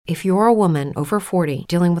If you're a woman over 40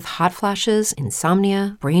 dealing with hot flashes,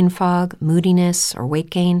 insomnia, brain fog, moodiness, or weight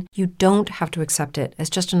gain, you don't have to accept it as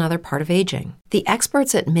just another part of aging. The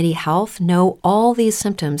experts at MIDI Health know all these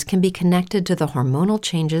symptoms can be connected to the hormonal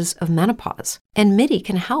changes of menopause. And MIDI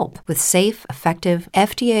can help with safe, effective,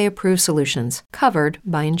 FDA-approved solutions covered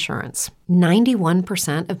by insurance.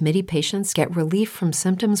 91% of MIDI patients get relief from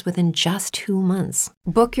symptoms within just 2 months.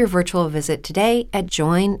 Book your virtual visit today at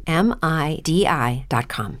joinmidi.com.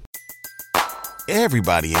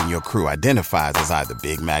 Everybody in your crew identifies as either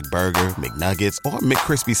Big Mac Burger, McNuggets, or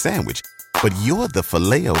McCrispy Sandwich. But you're the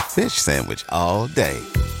Filet-O-Fish Sandwich all day.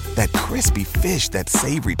 That crispy fish, that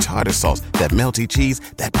savory tartar sauce, that melty cheese,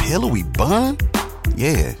 that pillowy bun.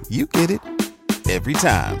 Yeah, you get it. Every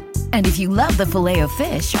time. And if you love the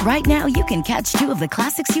Filet-O-Fish, right now you can catch two of the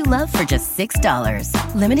classics you love for just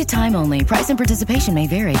 $6. Limited time only. Price and participation may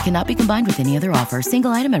vary. Cannot be combined with any other offer.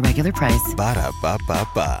 Single item at regular price.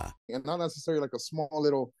 Ba-da-ba-ba-ba. And not necessarily like a small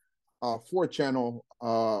little 4-channel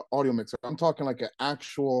audio mixer. I'm talking like an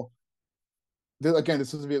actual. Again,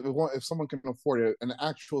 this is if someone can afford it, an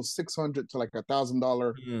actual $600 to like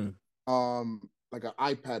 $1,000, like an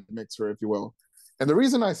iPad mixer, if you will. And the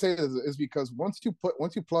reason I say this is because once you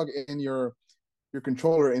plug in your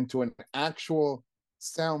controller into an actual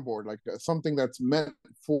soundboard, like something that's meant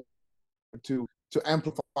for to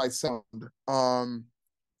amplify sound,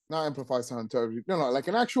 not amplify sound, like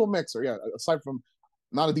an actual mixer. Yeah, aside from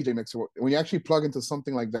not a DJ mixer, when you actually plug into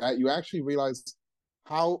something like that, you actually realize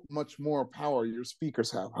how much more power your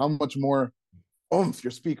speakers have, how much more oomph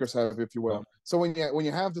your speakers have, if you will. Wow. So when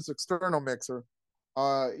you have this external mixer,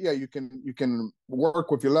 you can work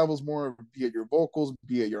with your levels more, be it your vocals,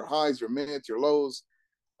 be it your highs, your mids, your lows.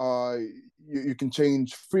 You can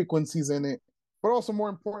change frequencies in it, but also more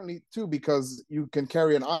importantly too, because you can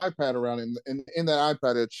carry an iPad around, and in that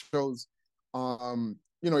iPad it shows,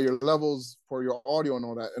 your levels for your audio and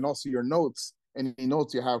all that, and also your notes, any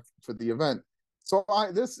notes you have for the event. So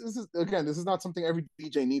this is not something every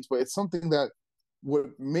DJ needs, but it's something that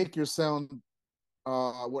would make your sound,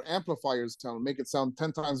 would amplify your sound, make it sound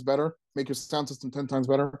 10 times better, make your sound system 10 times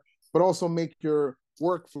better, but also make your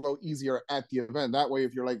workflow easier at the event. That way,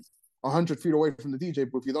 if you're like 100 feet away from the DJ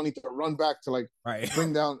booth, you don't need to run back to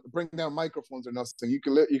bring down microphones or nothing. You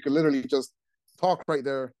can literally just talk right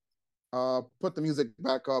there, put the music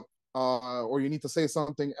back up, or you need to say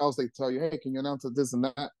something else. They tell you, hey, can you announce this and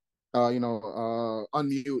that?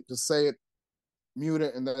 Unmute, just say it, mute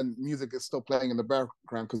it, and then music is still playing in the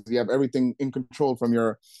background because you have everything in control from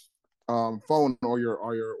your phone or your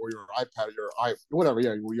iPad, or whatever,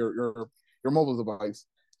 your mobile device.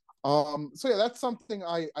 So yeah, that's something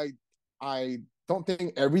I don't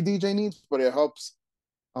think every DJ needs, but it helps.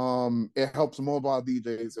 It helps mobile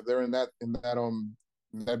DJs if they're in that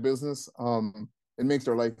business. It makes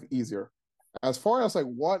their life easier. As far as like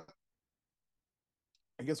what.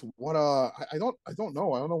 I guess what I don't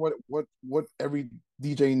know. I don't know what every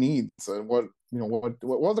DJ needs, and what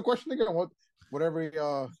was the question again? What every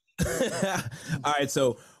All right,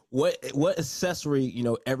 so what accessory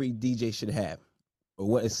every DJ should have, or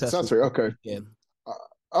what accessory? Okay. Yeah.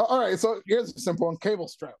 All right, so here's a simple one: cable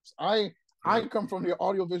straps. I come from the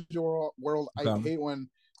audiovisual world. Okay.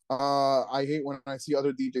 I hate when I see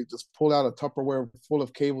other DJs just pull out a Tupperware full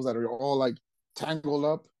of cables that are all like tangled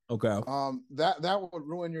up. Okay. That would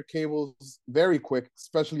ruin your cables very quick,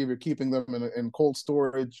 especially if you're keeping them in cold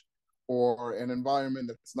storage or an environment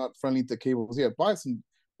that's not friendly to cables. Yeah, buy some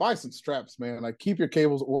straps, man. Like, keep your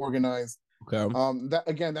cables organized. Okay.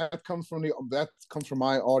 That comes from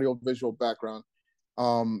my audio visual background.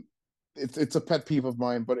 It's a pet peeve of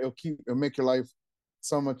mine, but it'll make your life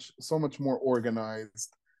so much more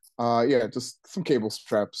organized. Just some cable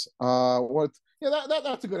straps. Yeah,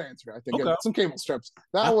 that's a good answer. I think. Okay. Yeah, some cable straps.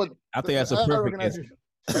 I think that's a perfect answer.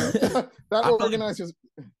 That organizes.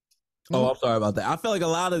 Oh, I'm sorry about that. I feel like a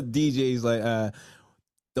lot of DJs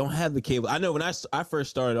don't have the cable. I know when I first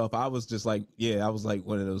started off, I was just like, I was like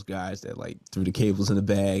one of those guys that like threw the cables in the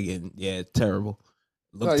bag, and terrible.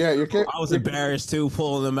 I was embarrassed too,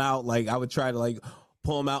 pulling them out. Like, I would try to like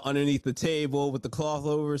pull them out underneath the table with the cloth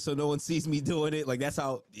over so no one sees me doing it. Like, that's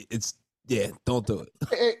how it's. Yeah, don't do it.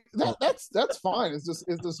 That's fine. It's just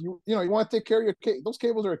you want to take care of your cable. Those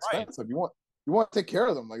cables are expensive. Right. You want to take care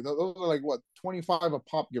of them. Like, those are like what, $25 a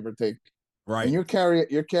pop, give or take. Right. And you're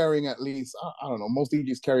carrying at least, I don't know, most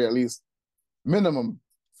DJs carry at least minimum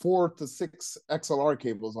 4 to 6 XLR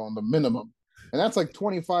cables on the minimum, and that's like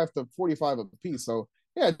 $25 to $45 a piece. So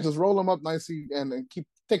yeah, just roll them up nicely and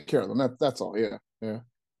take care of them. That's all. Yeah.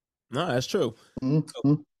 No, that's true. Mm-hmm.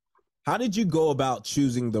 So, how did you go about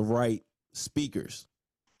choosing the right speakers?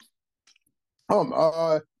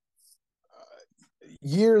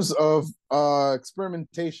 years of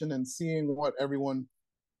experimentation and seeing what everyone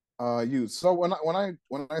used. So when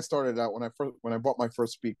I started out, when I bought my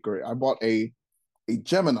first speaker, I bought a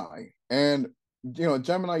Gemini, and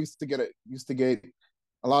Gemini used to get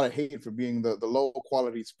a lot of hate for being the low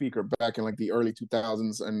quality speaker back in like the early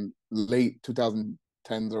 2000s and late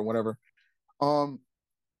 2010s or whatever.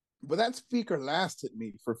 But that speaker lasted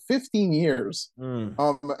me for 15 years.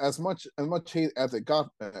 As much hate as it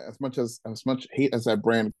got, as much hate as that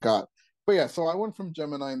brand got. But yeah, so I went from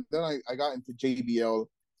Gemini, and then I got into JBL.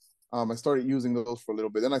 I started using those for a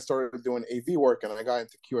little bit. Then I started doing AV work, and I got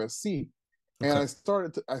into QSC. And I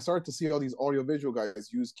started to see all these audiovisual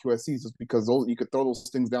guys use QSCs just because you could throw those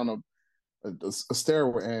things down a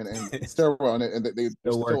stairway and stairwell, and they're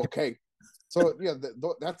still okay. So yeah,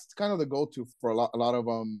 that's kind of the go-to for a lot of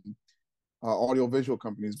audiovisual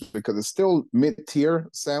companies, because it's still mid-tier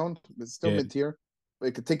sound. It's still mid-tier.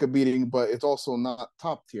 It could take a beating, but it's also not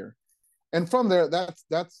top tier. And from there,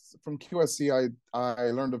 that's from QSC.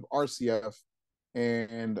 I learned of RCF,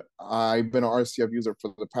 and I've been an RCF user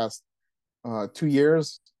for the past 2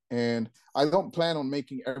 years. And I don't plan on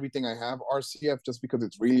making everything I have RCF just because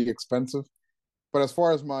it's really expensive. But as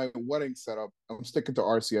far as my wedding setup, I'm sticking to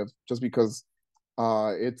RCF just because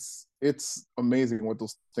it's amazing what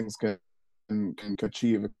those things can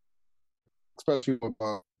achieve, especially with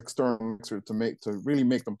external mixer to really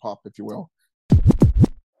make them pop, if you will.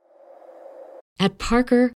 At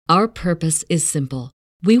Parker, our purpose is simple.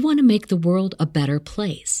 We want to make the world a better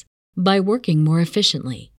place by working more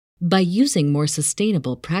efficiently, by using more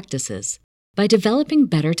sustainable practices, by developing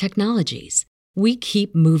better technologies. We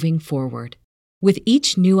keep moving forward. With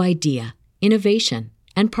each new idea, innovation,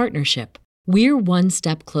 and partnership, we're one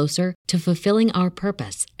step closer to fulfilling our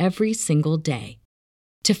purpose every single day.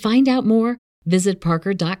 To find out more, visit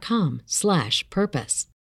parker.com/purpose.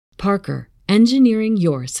 Parker, engineering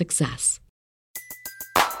your success.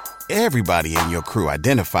 Everybody in your crew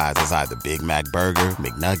identifies as either Big Mac Burger,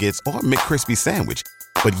 McNuggets, or McCrispy Sandwich.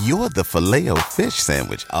 But you're the Filet-O-Fish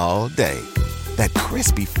Sandwich all day. That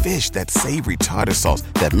crispy fish, that savory tartar sauce,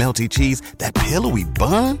 that melty cheese, that pillowy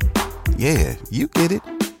bun. Yeah, you get it.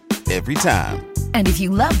 Every time. And if you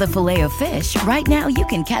love the Filet-O-Fish, right now you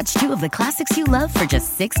can catch two of the classics you love for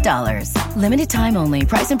just $6. Limited time only.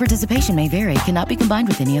 Price and participation may vary. Cannot be combined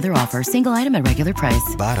with any other offer. Single item at regular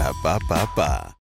price. Ba-da-ba-ba-ba.